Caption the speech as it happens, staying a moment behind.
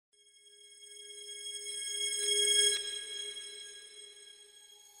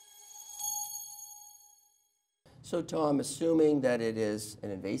So Tom, assuming that it is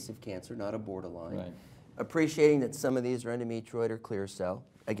an invasive cancer, not a borderline, Right. appreciating that some of these are endometrioid or clear cell,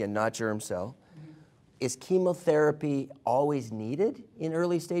 again, not germ cell, is chemotherapy always needed in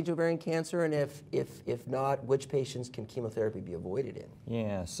early stage ovarian cancer? And if not, which patients can chemotherapy be avoided in?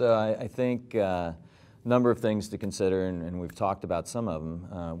 Yeah, so I think a number of things to consider, and we've talked about some of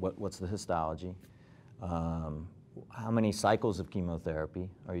them. What's the histology? How many cycles of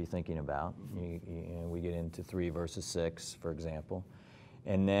chemotherapy are you thinking about? We get into 3 versus 6, for example.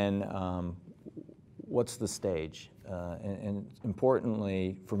 And then what's the stage? And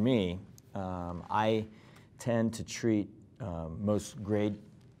importantly, for me, I tend to treat most grade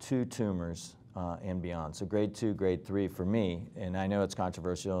 2 tumors and beyond. So grade 2, grade 3 for me, and I know it's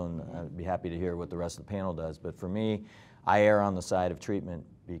controversial and I'd be happy to hear what the rest of the panel does, but for me, I err on the side of treatment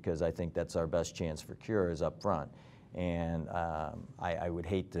because I think that's our best chance for cure is up front. And I would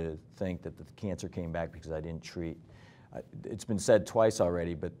hate to think that the cancer came back because I didn't treat. It's been said twice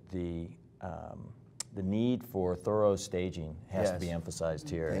already, but the need for thorough staging has to be emphasized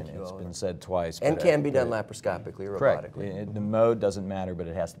here, and it's been said twice. And can be done laparoscopically or robotically. Correct. The mode doesn't matter, but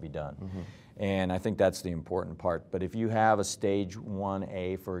it has to be done. And I think that's the important part. But if you have a stage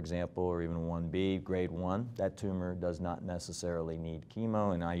 1A, for example, or even 1B, grade 1, that tumor does not necessarily need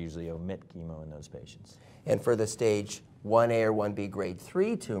chemo, and I usually omit chemo in those patients. And for the stage 1A or 1B grade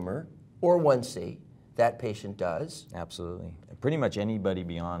 3 tumor, or 1C, that patient does. Absolutely. Pretty much anybody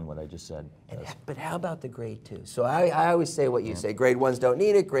beyond what I just said does. But how about the grade 2? So I always say what you say, grade 1s don't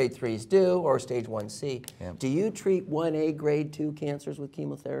need it, grade 3s do, or stage 1C. Do you treat 1A grade 2 cancers with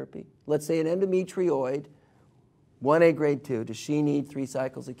chemotherapy? Let's say an endometrioid, 1A grade 2, does she need 3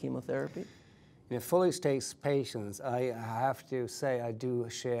 cycles of chemotherapy? In fully staged patients, I have to say I do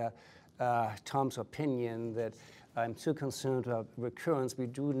share Tom's opinion that I'm too concerned about recurrence. We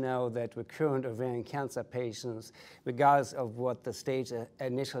do know that recurrent ovarian cancer patients, regardless of what the stage of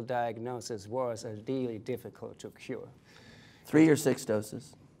initial diagnosis was, are really difficult to cure. 3 or 6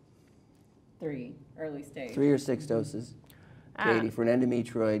 doses? 3, early stage. 3 or 6 doses. Katie, for an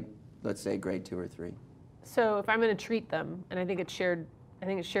endometrioid, let's say grade 2 or 3. So if I'm going to treat them, and I think it's shared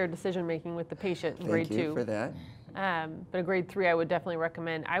decision making with the patient in grade 2. Thank you for that. But a grade 3, I would definitely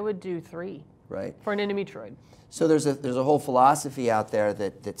recommend. I would do 3. Right. For an endometrioid. So there's a whole philosophy out there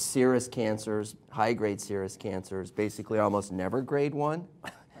that serous cancers, high-grade serous cancers, basically almost never grade 1.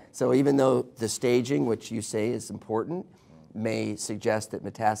 So even though the staging, which you say is important, may suggest that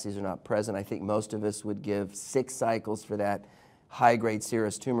metastases are not present, I think most of us would give 6 cycles for that high-grade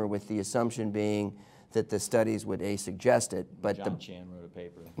serous tumor, with the assumption being that the studies would suggest it. But John Chan wrote a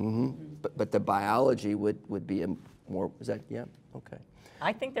paper. But the biology would be a more, is that, yeah, okay.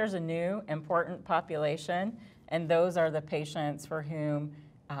 I think there's a new important population, and those are the patients for whom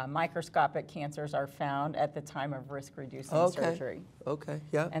microscopic cancers are found at the time of risk-reducing surgery. Okay,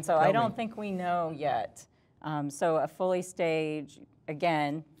 yeah. And so I don't think we know yet. So a fully staged,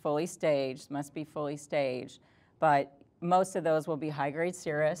 again, fully staged, must be fully staged, but most of those will be high-grade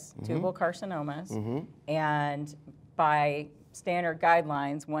serous tubal carcinomas, and by standard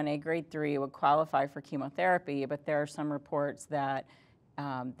guidelines, 1A grade 3 would qualify for chemotherapy, but there are some reports that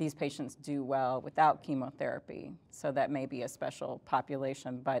these patients do well without chemotherapy. So that may be a special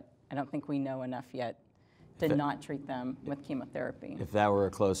population, but I don't think we know enough yet to not treat them with chemotherapy. If that were a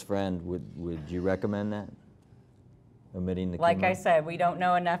close friend, would you recommend that? Omitting the chemo? Like I said, we don't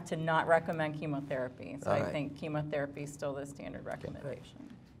know enough to not recommend chemotherapy. So All I right. think chemotherapy is still the standard recommendation.